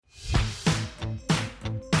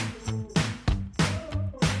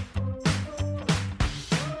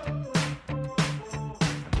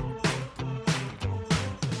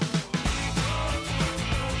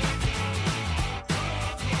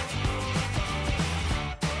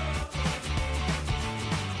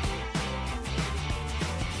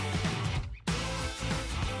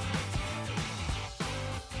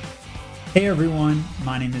Hey everyone,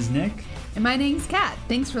 my name is Nick. And my name's Kat.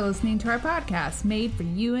 Thanks for listening to our podcast, Made for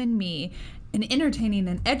You and Me, an entertaining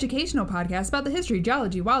and educational podcast about the history,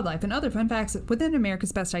 geology, wildlife, and other fun facts within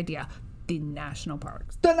America's best idea, the national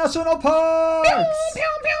parks. The national parks! Pew, pew,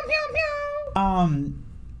 pew, pew,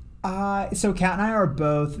 pew. So Kat and I are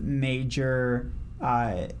both major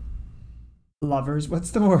lovers.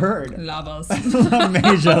 What's the word? Lovers.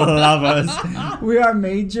 Major lovers. We are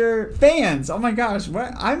major fans. Oh my gosh,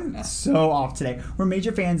 what? I'm so off today. We're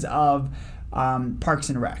major fans of Parks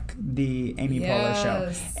and Rec, the Amy Poehler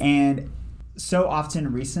show. And so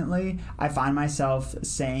often recently, I find myself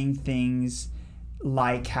saying things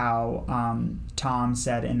like how Tom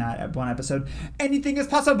said in that one episode, anything is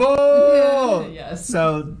possible! Yes.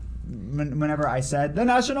 So whenever I said the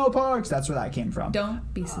national parks, that's where that came from.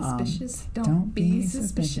 Don't be suspicious. Don't be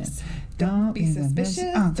suspicious. Don't be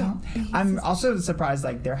suspicious. Don't be I'm also surprised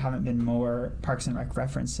there haven't been more Parks and Rec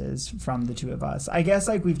references from the two of us. I guess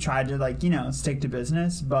we've tried to stick to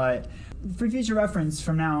business, but for future reference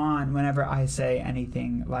from now on, whenever I say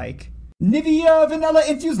anything like Nivea vanilla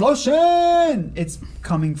infused lotion, it's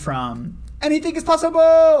coming from anything is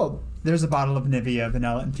possible. There's a bottle of Nivea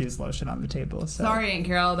vanilla infused lotion on the table. So Sorry, Aunt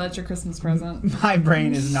Carol, that's your Christmas present. my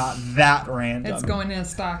brain is not that random. It's going in a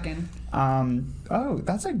stocking. Oh,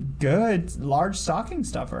 that's a good large stocking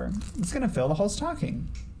stuffer. It's gonna fill the whole stocking.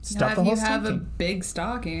 Stuff the whole stocking. If you have a big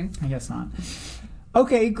stocking. I guess not.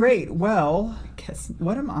 Okay, great. Well,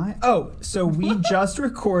 what am I? Oh, so we just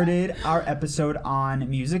recorded our episode on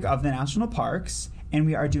music of the national parks, and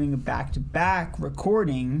we are doing a back-to-back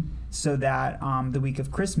recording so that the week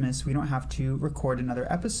of Christmas we don't have to record another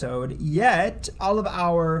episode. Yet, all of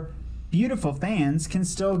our beautiful fans can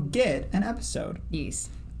still get an episode. Yes.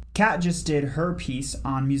 Kat just did her piece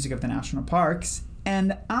on music of the national parks,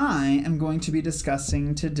 and I am going to be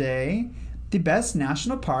discussing today the best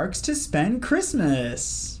national parks to spend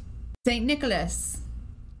Christmas. St. Nicholas.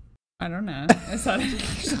 I don't know. Is that a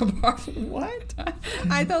national park? What?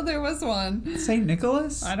 I thought there was one. St.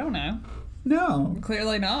 Nicholas? I don't know. No.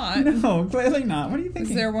 Clearly not. No, clearly not. What are you thinking?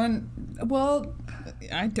 Is there one? Well,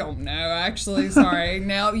 I don't know, actually. Sorry.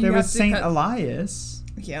 Now you there have was to St. Elias.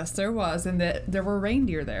 Yes, there was. And there were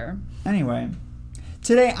reindeer there. Anyway.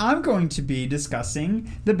 Today, I'm going to be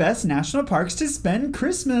discussing the best national parks to spend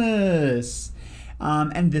Christmas.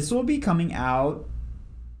 And this will be coming out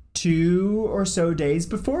 2 or so days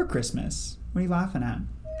before Christmas. What are you laughing at?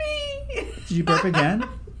 Me. Did you burp again?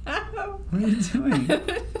 No. What are you doing? I'm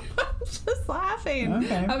just laughing.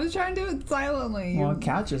 Okay. I was trying to do it silently. Well,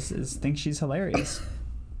 Kat just thinks she's hilarious.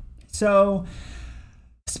 So,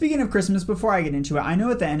 speaking of Christmas, before I get into it, I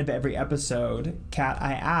know at the end of every episode, Kat,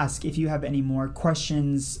 I ask if you have any more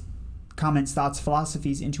questions, comments, thoughts,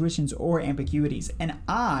 philosophies, intuitions, or ambiguities. And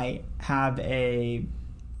I have a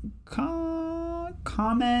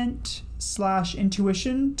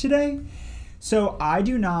comment/intuition today. So I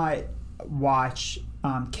do not watch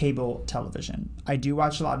cable television. I do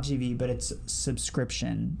watch a lot of TV, but it's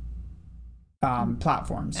subscription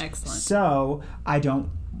platforms. Excellent. So I don't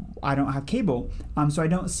have cable, so I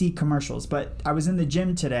don't see commercials. But I was in the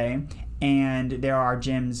gym today, and there are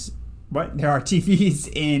TVs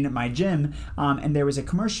in my gym, and there was a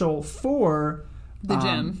commercial for the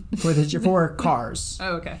gym for cars.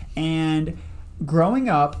 Oh, okay. And growing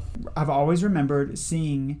up, I've always remembered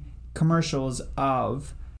seeing commercials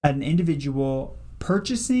of an individual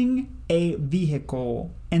purchasing a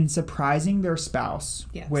vehicle and surprising their spouse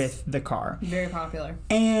with the car. Very popular.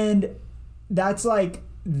 And that's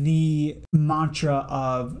the mantra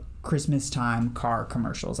of Christmas time car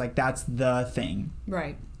commercials. That's the thing.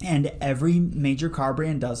 Right. And every major car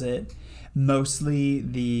brand does it. Mostly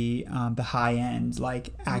the high end,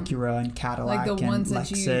 Acura and Cadillac and Lexus. The ones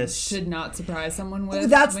that you should not surprise someone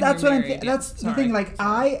with. That's what that's the thing.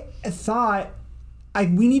 I thought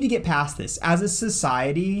we need to get past this as a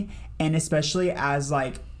society, and especially as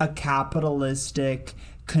a capitalistic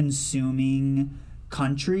consuming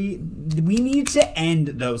country. We need to end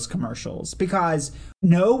those commercials, because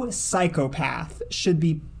no psychopath should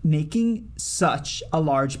be making such a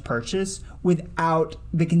large purchase without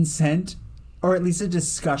the consent or at least a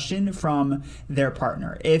discussion from their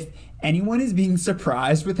partner. If anyone is being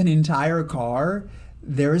surprised with an entire car,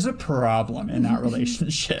 there's a problem in that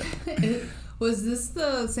relationship. Was this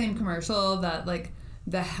the same commercial that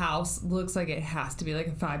the house looks like it has to be a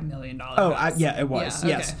 $5 million house? Yeah, it was.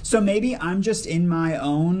 Yeah, yes. okay. So maybe I'm just in my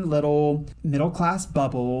own little middle class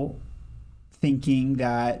bubble thinking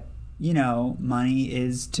that, money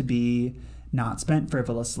is to be not spent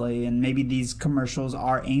frivolously. And maybe these commercials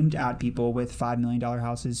are aimed at people with $5 million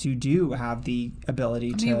houses who do have the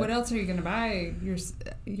ability to... I mean, what else are you going to buy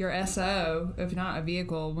your SO, if not a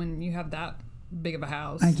vehicle, when you have that big of a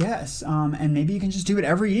house? I guess. And maybe you can just do it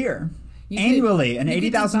every year. Annually, an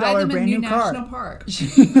 $80,000 brand new car. National Park.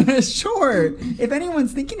 Sure. If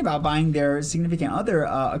anyone's thinking about buying their significant other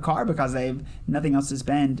a car because they have nothing else to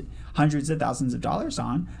spend hundreds of thousands of dollars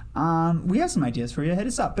on, we have some ideas for you. Hit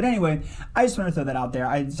us up. But anyway, I just want to throw that out there.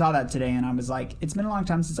 I saw that today and I was like, it's been a long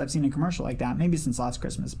time since I've seen a commercial like that. Maybe since last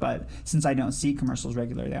Christmas, but since I don't see commercials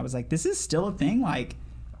regularly, I was like, this is still a thing. Like,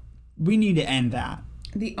 we need to end that.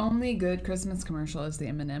 The only good Christmas commercial is the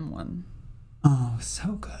M&M one. Oh,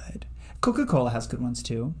 so good. Coca-Cola has good ones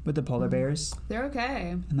too, with the polar bears. They're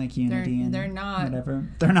okay. And like Unity they're not. Whatever.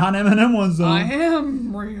 They're not M&M ones though. I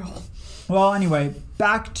am real. Well, anyway,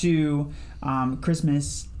 back to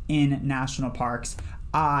Christmas in national parks.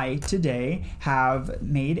 I today have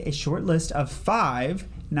made a short list of 5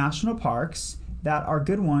 national parks that are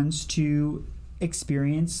good ones to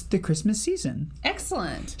experience the Christmas season.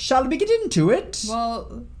 Excellent. Shall we get into it?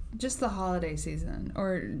 Well, just the holiday season,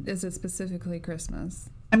 or is it specifically Christmas?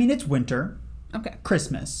 I mean, it's winter. Okay.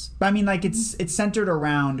 Christmas. But I mean, like, it's centered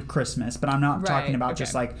around Christmas, but I'm not talking about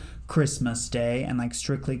just, like, Christmas Day and, like,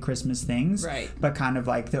 strictly Christmas things. Right. But kind of,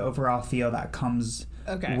 like, the overall feel that comes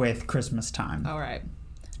with Christmas time. All right.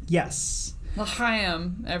 Yes. Well, hi,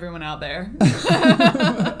 everyone out there.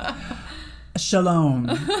 Shalom.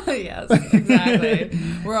 Yes, exactly.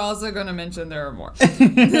 We're also going to mention there are more.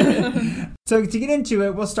 So to get into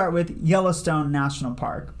it, we'll start with Yellowstone National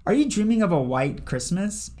Park. Are you dreaming of a white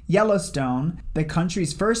Christmas? Yellowstone, the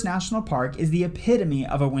country's first national park, is the epitome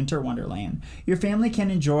of a winter wonderland. Your family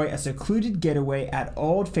can enjoy a secluded getaway at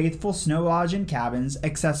Old Faithful Snow Lodge and Cabins,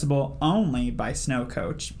 accessible only by Snow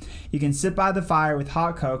Coach. You can sit by the fire with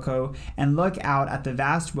hot cocoa and look out at the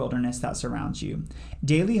vast wilderness that surrounds you.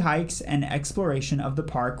 Daily hikes and exploration of the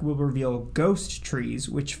park will reveal ghost trees,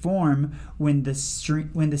 which form when the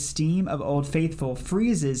steam of Old Faithful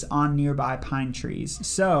freezes on nearby pine trees.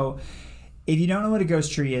 So, if you don't know what a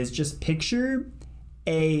ghost tree is, just picture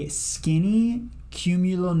a skinny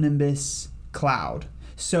cumulonimbus cloud.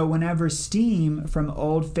 So whenever steam from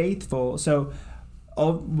Old Faithful,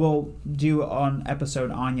 we'll do an episode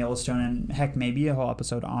on Yellowstone and heck, maybe a whole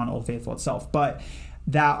episode on Old Faithful itself, but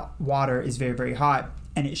that water is very, very hot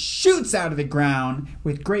and it shoots out of the ground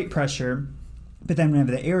with great pressure. But then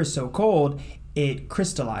whenever the air is so cold, it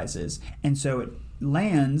crystallizes. And so it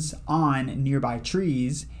lands on nearby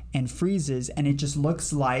trees and freezes, and it just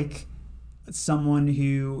looks like someone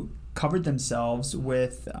who covered themselves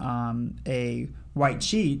with a white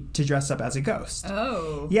sheet to dress up as a ghost.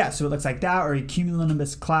 Oh. Yeah, so it looks like that, or a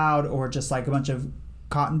cumulonimbus cloud, or just like a bunch of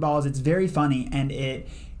cotton balls. It's very funny, and it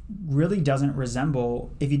really doesn't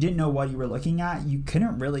resemble, if you didn't know what you were looking at, you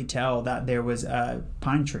couldn't really tell that there was a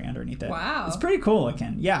pine tree underneath it. Wow. It's pretty cool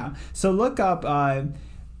looking. Yeah. So look up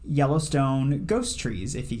Yellowstone ghost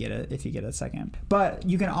trees if you get a second. But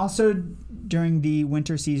you can also, during the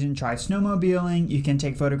winter season, try snowmobiling. You can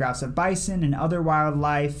take photographs of bison and other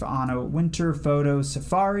wildlife on a winter photo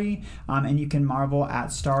safari, and you can marvel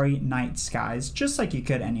at starry night skies just like you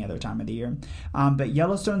could any other time of the year. But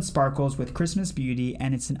Yellowstone sparkles with Christmas beauty,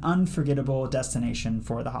 and it's an unforgettable destination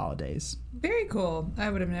for the holidays. Very cool. I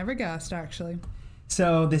would have never guessed, actually.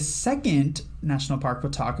 So the second national park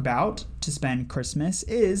we'll talk about to spend Christmas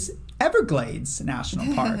is Everglades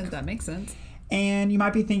National Park. That makes sense. And you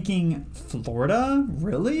might be thinking, Florida?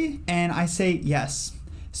 Really? And I say yes.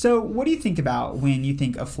 So what do you think about when you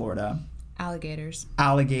think of Florida? Alligators.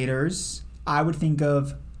 Alligators. I would think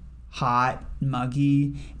of hot,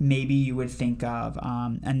 muggy. Maybe you would think of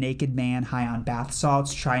a naked man high on bath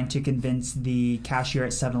salts trying to convince the cashier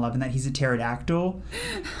at 7-Eleven that he's a pterodactyl.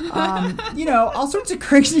 All sorts of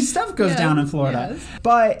crazy stuff goes down in Florida. Yes.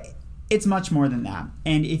 But it's much more than that.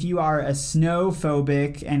 And if you are a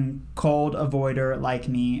snowphobic and cold avoider like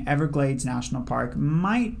me, Everglades National Park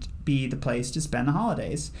might be the place to spend the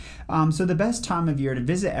holidays. So the best time of year to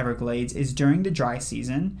visit Everglades is during the dry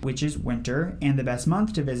season, which is winter, and the best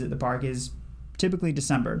month to visit the park is typically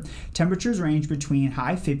December. Temperatures range between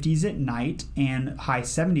high 50s at night and high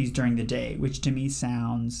 70s during the day, which to me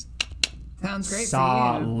sounds great.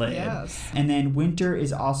 Solid. Yes. And then winter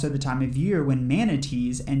is also the time of year when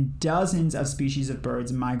manatees and dozens of species of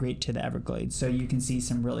birds migrate to the Everglades. So you can see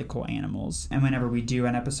some really cool animals. And whenever we do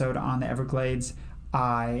an episode on the Everglades,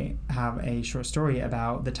 I have a short story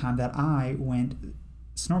about the time that I went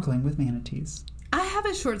snorkeling with manatees. I have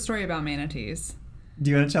a short story about manatees. Do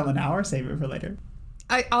you want to tell it now or save it for later?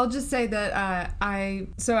 I'll just say that I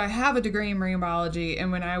have a degree in marine biology,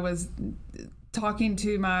 and when I was talking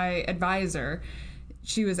to my advisor,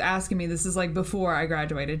 she was asking me, this is like before I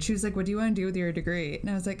graduated, she was like, what do you want to do with your degree? And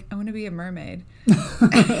I was like, I want to be a mermaid.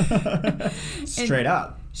 Straight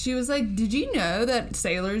up. She was like, did you know that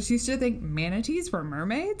sailors used to think manatees were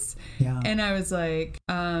mermaids? Yeah. And I was like,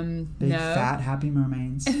 Big, no. fat, happy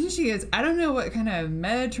mermaids. And she goes, I don't know what kind of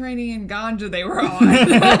Mediterranean ganja they were on.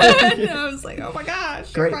 And I was like, oh my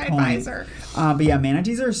gosh, Great my point. advisor. But yeah,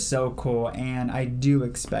 manatees are so cool, and I do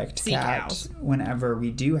expect Sea that cows. whenever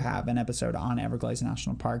we do have an episode on Everglades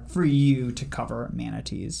National Park for you to cover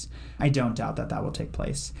manatees. I don't doubt that will take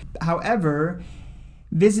place. However,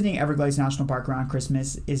 visiting Everglades National Park around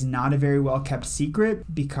Christmas is not a very well-kept secret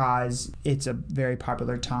because it's a very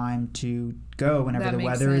popular time to go whenever That the makes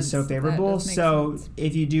weather is so sense. That favorable. does make So sense.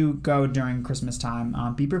 if you do go during Christmas time,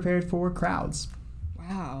 be prepared for crowds.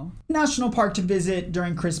 Wow. National park to visit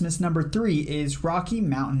during Christmas number 3 is Rocky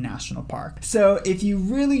Mountain National Park. So if you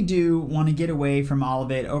really do want to get away from all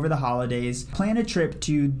of it over the holidays, plan a trip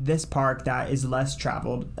to this park that is less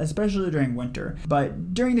traveled, especially during winter.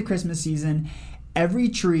 But during the Christmas season, every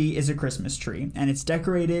tree is a Christmas tree, and it's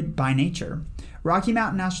decorated by nature. Rocky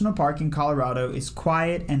Mountain National Park in Colorado is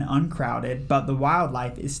quiet and uncrowded, but the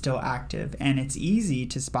wildlife is still active, and it's easy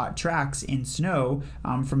to spot tracks in snow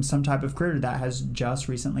from some type of critter that has just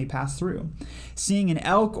recently passed through. Seeing an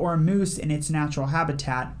elk or a moose in its natural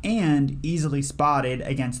habitat and easily spotted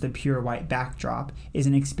against the pure white backdrop is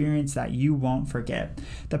an experience that you won't forget.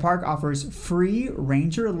 The park offers free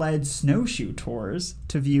ranger-led snowshoe tours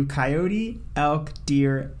to view coyote, elk,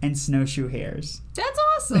 deer, and snowshoe hares. That's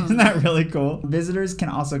Isn't awesome. that really cool? Visitors can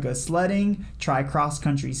also go sledding, try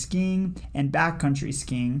cross-country skiing, and backcountry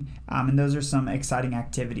skiing. And those are some exciting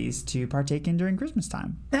activities to partake in during Christmas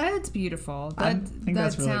time. That's beautiful. I That think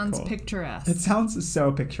that's really sounds cool. picturesque. It sounds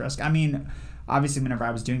so picturesque. I mean, obviously, whenever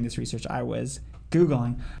I was doing this research, I was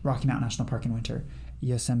Googling Rocky Mountain National Park in winter,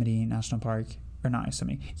 Yosemite National Park, or not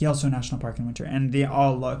Yosemite, Yellowstone National Park in winter. And they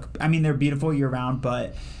all look, I mean, they're beautiful year-round,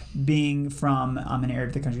 but being from an area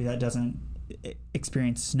of the country that doesn't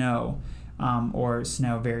experience snow or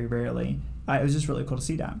snow very rarely, it was just really cool to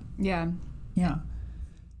see that. Yeah. Yeah.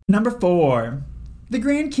 Number 4, the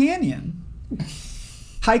Grand Canyon.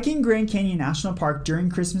 Hiking Grand Canyon National Park during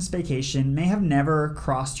Christmas vacation may have never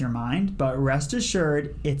crossed your mind, but rest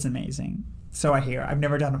assured, it's amazing. So I hear. I've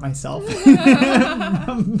never done it myself,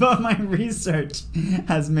 but my research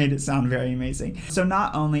has made it sound very amazing. So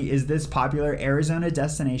not only is this popular Arizona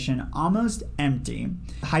destination almost empty,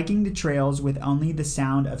 hiking the trails with only the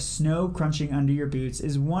sound of snow crunching under your boots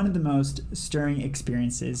is one of the most stirring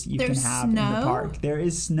experiences you There's can have in the snow? park. There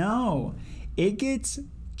is snow. It gets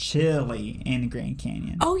chilly in the Grand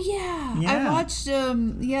Canyon. Oh yeah. Yeah. I watched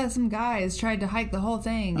some guys tried to hike the whole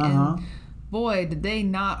thing Uh-huh. and boy did they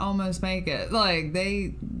not almost make it. Like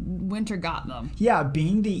winter got them. Yeah,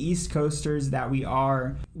 being the East Coasters that we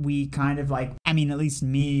are, we kind of like, I mean, at least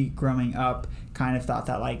me growing up kind of thought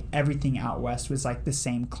that like everything out west was like the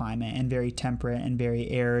same climate and very temperate and very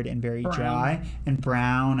arid and very dry and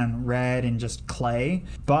brown and red and just clay.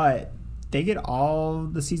 But they get all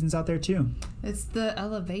the seasons out there too. It's the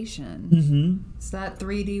elevation. Mm-hmm. It's that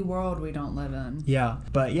 3D world we don't live in. Yeah,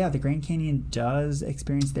 but yeah, the Grand Canyon does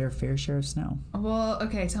experience their fair share of snow. Well,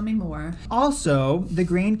 okay, tell me more. Also, the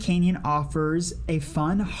Grand Canyon offers a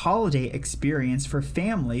fun holiday experience for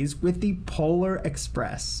families with the Polar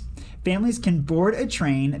Express. Families can board a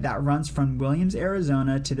train that runs from Williams,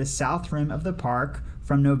 Arizona to the south rim of the park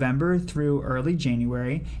from November through early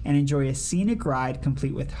January and enjoy a scenic ride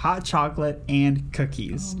complete with hot chocolate and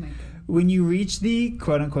cookies. Oh my God. When you reach the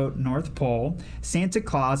quote-unquote North Pole, Santa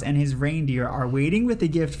Claus and his reindeer are waiting with a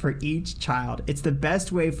gift for each child. It's the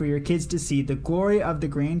best way for your kids to see the glory of the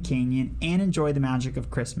Grand Canyon and enjoy the magic of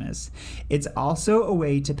Christmas. It's also a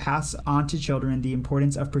way to pass on to children the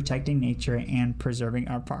importance of protecting nature and preserving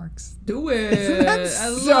our parks. Do it. Isn't that I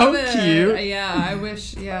so love it. cute? Yeah, I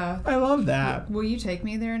wish, yeah. I love that. Will you take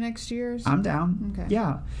me there next year? I'm down. Okay.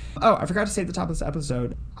 Yeah. Oh, I forgot to say at the top of this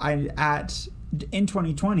episode, in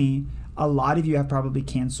 2020, a lot of you have probably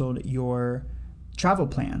canceled your travel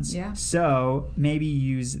plans. Yeah. So maybe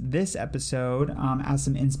use this episode as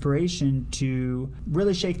some inspiration to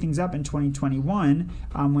really shake things up in 2021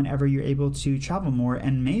 whenever you're able to travel more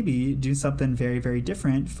and maybe do something very, very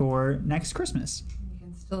different for next Christmas. You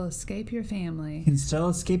can still escape your family. You can still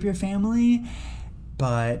escape your family,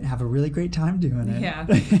 but have a really great time doing it.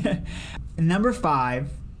 Yeah. Number 5,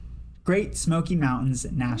 Great Smoky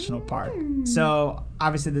Mountains National Park. So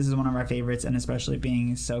obviously this is one of our favorites, and especially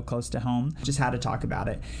being so close to home, just had to talk about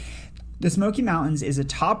it. The Smoky Mountains is a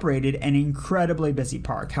top-rated and incredibly busy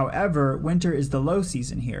park. However, winter is the low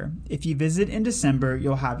season here. If you visit in December,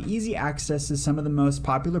 you'll have easy access to some of the most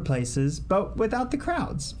popular places, but without the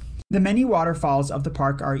crowds. The many waterfalls of the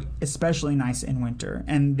park are especially nice in winter,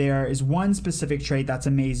 and there is one specific trait that's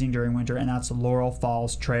amazing during winter, and that's Laurel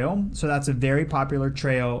Falls Trail. So that's a very popular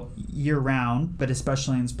trail year-round, but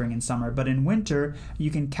especially in spring and summer. But in winter,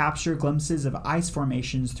 you can capture glimpses of ice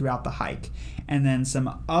formations throughout the hike. And then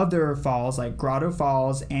some other falls, like Grotto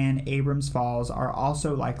Falls and Abrams Falls, are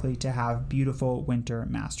also likely to have beautiful winter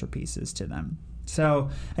masterpieces to them. So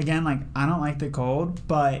again, like, I don't like the cold,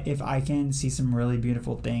 but if I can see some really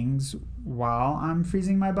beautiful things while I'm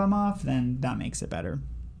freezing my bum off, then that makes it better.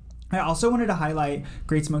 I also wanted to highlight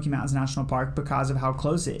Great Smoky Mountains National Park because of how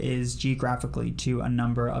close it is geographically to a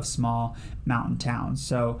number of small mountain towns.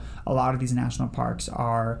 So a lot of these national parks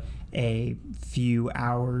are a few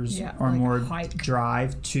hours or like more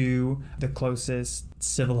drive to the closest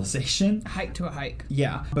civilization. Hike to a hike.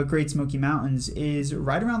 Yeah, but Great Smoky Mountains is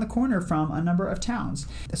right around the corner from a number of towns.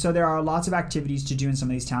 So there are lots of activities to do in some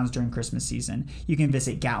of these towns during Christmas season. You can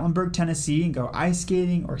visit Gatlinburg, Tennessee and go ice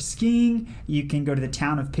skating or skiing. You can go to the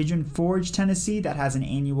town of Pigeon Forge, Tennessee that has an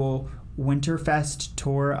annual Winterfest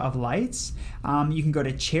Tour of Lights. You can go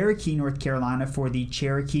to Cherokee, North Carolina for the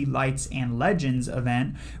Cherokee Lights and Legends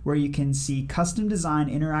event, where you can see custom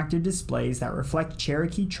designed interactive displays that reflect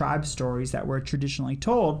Cherokee tribe stories that were traditionally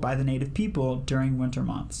told by the native people during winter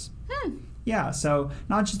months. Yeah, so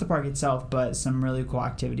not just the park itself, but some really cool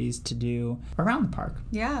activities to do around the park.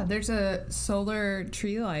 Yeah, there's a solar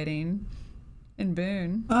tree lighting in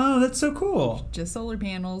Boone. Oh, that's so cool. Just solar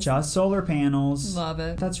panels. Just solar panels. Love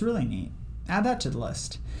it. That's really neat. Add that to the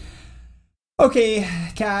list. Okay,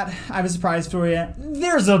 Kat, I have a surprise for you.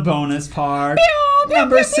 There's a bonus park.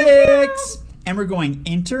 Number 6. And we're going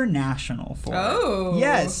international for it.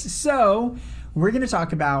 Yes. So we're going to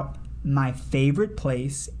talk about my favorite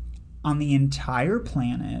place on the entire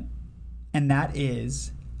planet, and that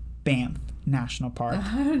is Banff National Park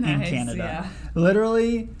in Canada. Yeah.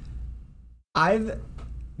 Literally, I've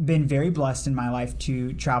been very blessed in my life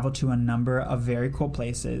to travel to a number of very cool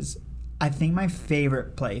places. I think my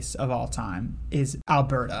favorite place of all time is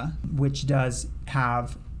Alberta, which does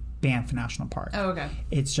have Banff National Park. Oh, okay.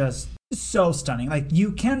 It's just so stunning. Like,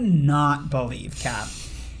 you cannot believe, Kat.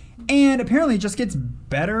 And apparently it just gets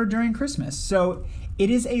better during Christmas. So it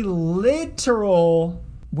is a literal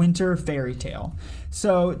winter fairy tale.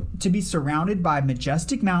 So to be surrounded by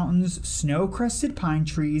majestic mountains, snow-crested pine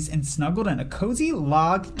trees, and snuggled in a cozy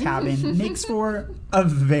log cabin makes for a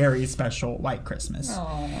very special white Christmas.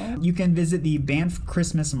 Aww. You can visit the Banff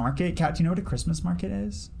Christmas Market. Kat, do you know what a Christmas market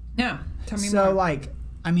is? No, tell me more. So, like,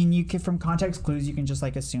 I mean, you can, from context clues, you can just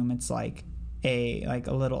like assume it's like a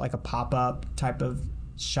little like a pop-up type of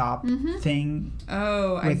shop thing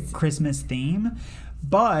with Christmas theme.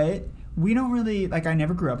 But we don't really, like, I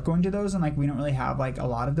never grew up going to those, and like we don't really have like a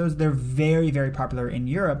lot of those. They're very, very popular in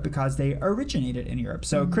Europe because they originated in Europe.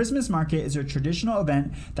 So Christmas market is a traditional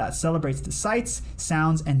event that celebrates the sights,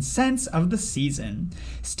 sounds, and scents of the season,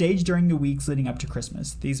 staged during the weeks leading up to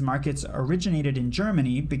Christmas. These markets originated in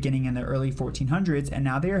Germany beginning in the early 1400s, and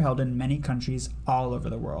now they are held in many countries all over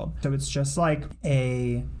the world. So it's just like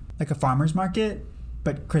a farmer's market,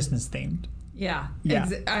 but Christmas themed. Yeah.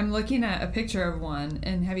 I'm looking at a picture of one.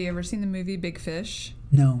 And have you ever seen the movie Big Fish?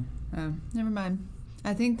 No. Oh, never mind.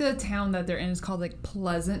 I think the town that they're in is called like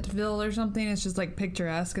Pleasantville or something. It's just like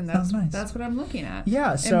picturesque, and that's nice. That's what I'm looking at.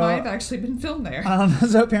 Yeah, so it might have actually been filmed there.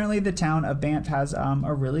 So apparently the town of Banff has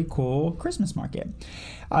a really cool Christmas market.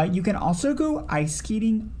 You can also go ice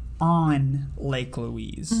skating on Lake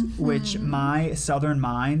Louise, which my southern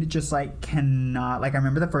mind just like cannot. Like, I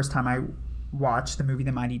remember the first time I watched the movie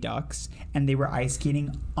The Mighty Ducks, and they were ice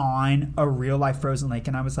skating on a real life frozen lake,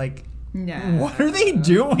 and I was like, what are they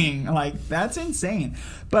doing? Like, that's insane.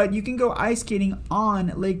 But you can go ice skating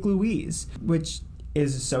on Lake Louise, which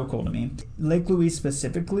is so cool to me. Lake Louise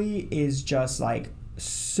specifically is just like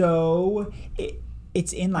so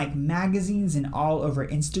it's in like magazines and all over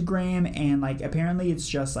Instagram, and like apparently it's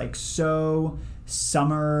just like so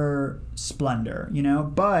summer splendor, you know,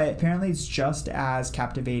 but apparently it's just as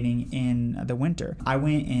captivating in the winter. I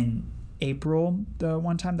went in April the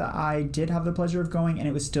one time that I did have the pleasure of going, and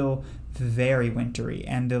it was still very wintry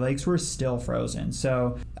and the lakes were still frozen.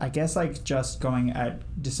 So I guess like just going at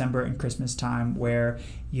December and Christmas time, where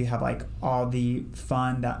you have like all the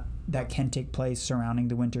fun that can take place surrounding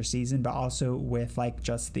the winter season, but also with like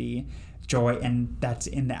just the joy and that's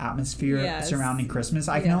in the atmosphere surrounding Christmas.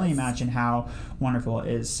 I can only imagine how wonderful it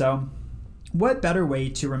is. So What better way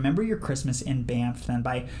to remember your Christmas in Banff than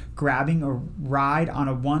by grabbing a ride on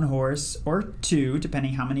a 1-horse or 2,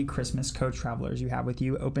 depending how many Christmas co-travelers you have with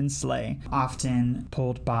you, open sleigh, often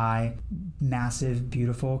pulled by massive,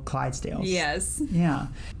 beautiful Clydesdales. Yes. Yeah.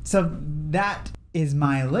 So that is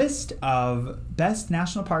my list of best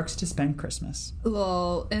national parks to spend Christmas. A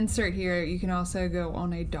little insert here. You can also go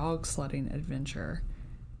on a dog sledding adventure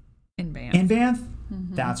in Banff. In Banff?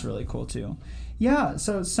 Mm-hmm. That's really cool too. Yeah,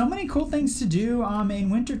 so many cool things to do in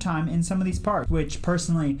wintertime in some of these parks, which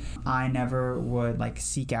personally I never would like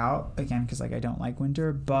seek out, again, because like I don't like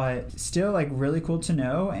winter, but still like really cool to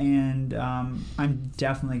know, and I'm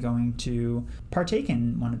definitely going to partake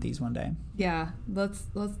in one of these one day. Yeah, let's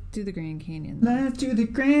do the Grand Canyon. Let's do the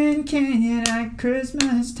Grand Canyon at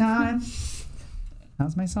Christmas time.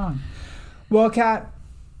 That's my song. Well, Kat,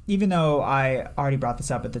 even though I already brought this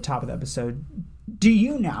up at the top of the episode, do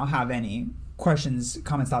you now have any questions,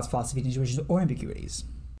 comments, thoughts, philosophy, intuitions, or ambiguities?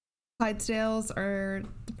 Clydesdales are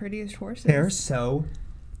the prettiest horses. They're so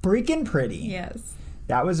freaking pretty. Yes.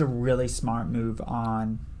 That was a really smart move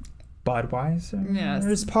on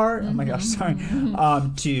Budweiser's part. Oh my gosh, sorry.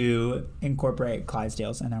 To incorporate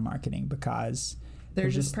Clydesdales in their marketing because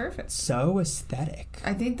they're just perfect. So aesthetic.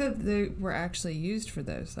 I think that they were actually used for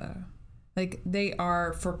those though. Like, they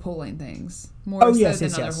are for pulling things more than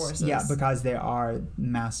other horses. Yeah, because they are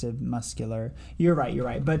massive, muscular. You're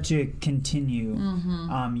right. But to continue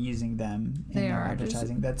using them in their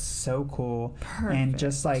advertising, that's so cool. Perfect. And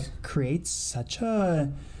just, like, creates such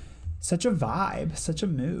a vibe, such a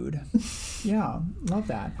mood. Yeah, love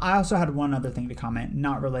that. I also had one other thing to comment,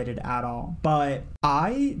 not related at all. But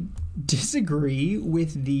I disagree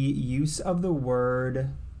with the use of the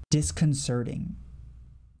word disconcerting.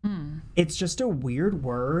 It's just a weird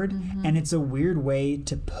word, and it's a weird way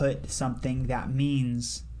to put something that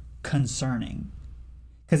means concerning.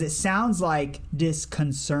 Because it sounds like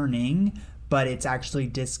disconcerting, but it's actually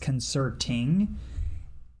disconcerting.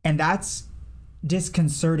 And that's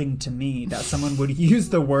disconcerting to me, that someone would use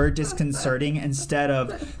the word disconcerting instead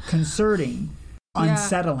of concerning,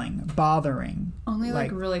 unsettling, bothering. Only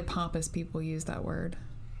like really pompous people use that word.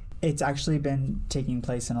 It's actually been taking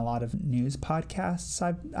place in a lot of news podcasts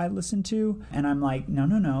I listen to, and I'm like,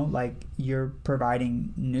 no, like, you're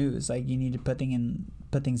providing news. Like, you need to put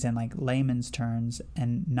things in like layman's terms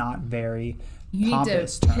and not very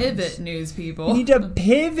pompous terms. You need to pivot, news people. You need to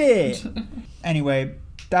pivot. Anyway,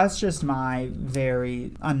 that's just my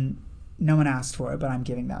very no one asked for it, but I'm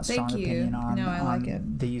giving that strong opinion on, I like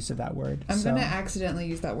it. The use of that word. I'm going to accidentally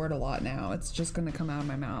use that word a lot now. It's just going to come out of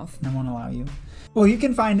my mouth. I won't allow you. Well, you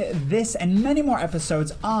can find this and many more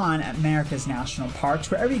episodes on America's National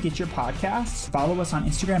Parks, wherever you get your podcasts. Follow us on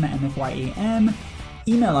Instagram at MFYAM.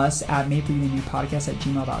 Email us at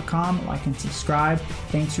madeforyouandmepodcast@gmail.com. Like and subscribe.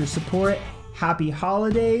 Thanks for your support. Happy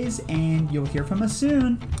holidays, and you'll hear from us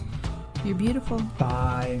soon. You're beautiful.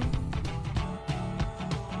 Bye.